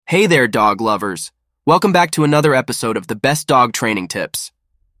Hey there, dog lovers. Welcome back to another episode of the Best Dog Training Tips.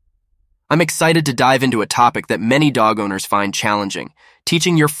 I'm excited to dive into a topic that many dog owners find challenging,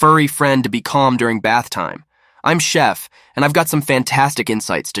 teaching your furry friend to be calm during bath time. I'm Chef, and I've got some fantastic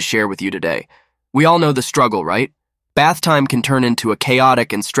insights to share with you today. We all know the struggle, right? Bath time can turn into a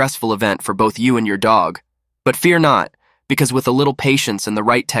chaotic and stressful event for both you and your dog. But fear not, because with a little patience and the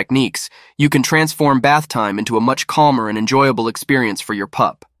right techniques, you can transform bath time into a much calmer and enjoyable experience for your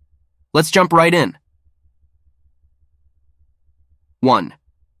pup. Let's jump right in. 1.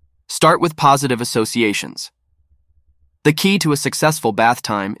 Start with positive associations. The key to a successful bath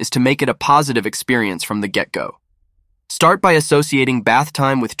time is to make it a positive experience from the get-go. Start by associating bath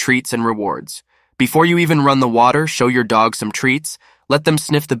time with treats and rewards. Before you even run the water, show your dog some treats, let them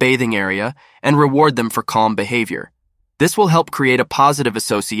sniff the bathing area, and reward them for calm behavior. This will help create a positive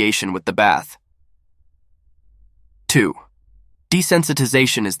association with the bath. 2.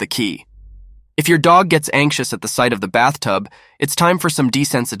 Desensitization is the key. If your dog gets anxious at the sight of the bathtub, it's time for some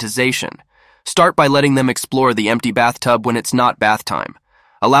desensitization. Start by letting them explore the empty bathtub when it's not bath time.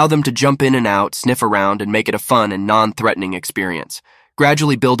 Allow them to jump in and out, sniff around, and make it a fun and non-threatening experience.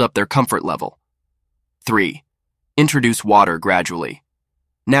 Gradually build up their comfort level. 3. Introduce water gradually.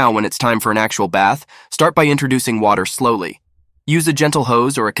 Now, when it's time for an actual bath, start by introducing water slowly. Use a gentle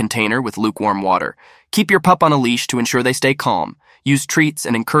hose or a container with lukewarm water. Keep your pup on a leash to ensure they stay calm. Use treats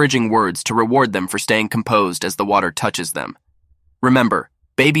and encouraging words to reward them for staying composed as the water touches them. Remember,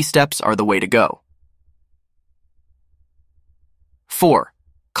 baby steps are the way to go. 4.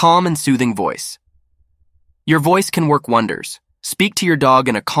 Calm and soothing voice. Your voice can work wonders. Speak to your dog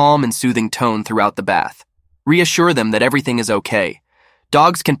in a calm and soothing tone throughout the bath. Reassure them that everything is okay.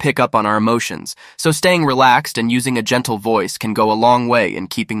 Dogs can pick up on our emotions, so staying relaxed and using a gentle voice can go a long way in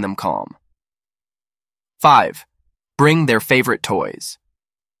keeping them calm. 5. Bring their favorite toys.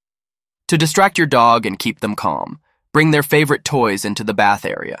 To distract your dog and keep them calm, bring their favorite toys into the bath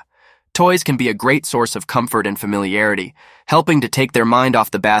area. Toys can be a great source of comfort and familiarity, helping to take their mind off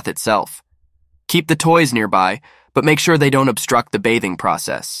the bath itself. Keep the toys nearby, but make sure they don't obstruct the bathing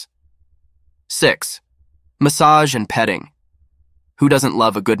process. 6. Massage and petting. Who doesn't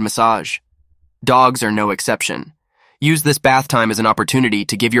love a good massage? Dogs are no exception. Use this bath time as an opportunity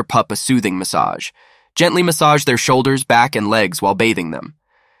to give your pup a soothing massage. Gently massage their shoulders, back, and legs while bathing them.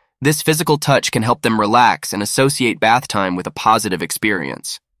 This physical touch can help them relax and associate bath time with a positive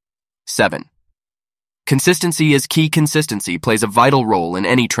experience. 7. Consistency is key. Consistency plays a vital role in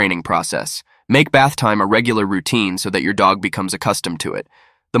any training process. Make bath time a regular routine so that your dog becomes accustomed to it.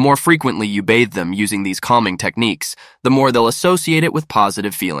 The more frequently you bathe them using these calming techniques, the more they'll associate it with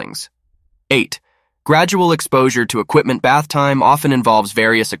positive feelings. 8. Gradual exposure to equipment. Bath time often involves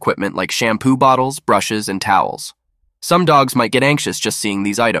various equipment like shampoo bottles, brushes, and towels. Some dogs might get anxious just seeing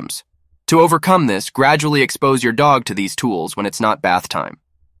these items. To overcome this, gradually expose your dog to these tools when it's not bath time.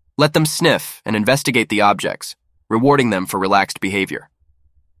 Let them sniff and investigate the objects, rewarding them for relaxed behavior.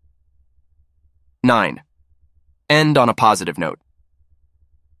 9. End on a positive note.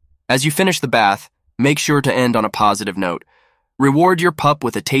 As you finish the bath, make sure to end on a positive note. Reward your pup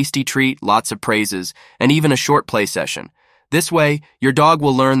with a tasty treat, lots of praises, and even a short play session. This way, your dog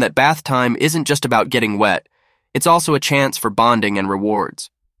will learn that bath time isn't just about getting wet. It's also a chance for bonding and rewards.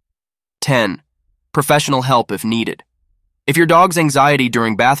 10. Professional help if needed. If your dog's anxiety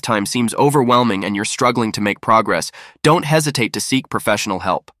during bath time seems overwhelming and you're struggling to make progress, don't hesitate to seek professional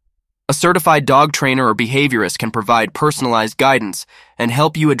help. A certified dog trainer or behaviorist can provide personalized guidance and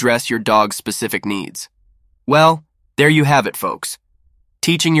help you address your dog's specific needs. Well, there you have it, folks.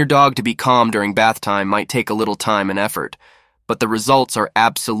 Teaching your dog to be calm during bath time might take a little time and effort, but the results are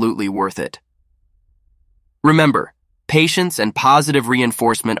absolutely worth it. Remember, patience and positive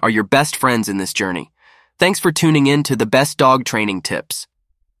reinforcement are your best friends in this journey. Thanks for tuning in to the Best Dog Training Tips.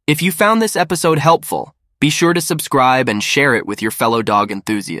 If you found this episode helpful, be sure to subscribe and share it with your fellow dog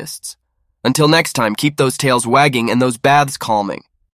enthusiasts. Until next time, keep those tails wagging and those baths calming.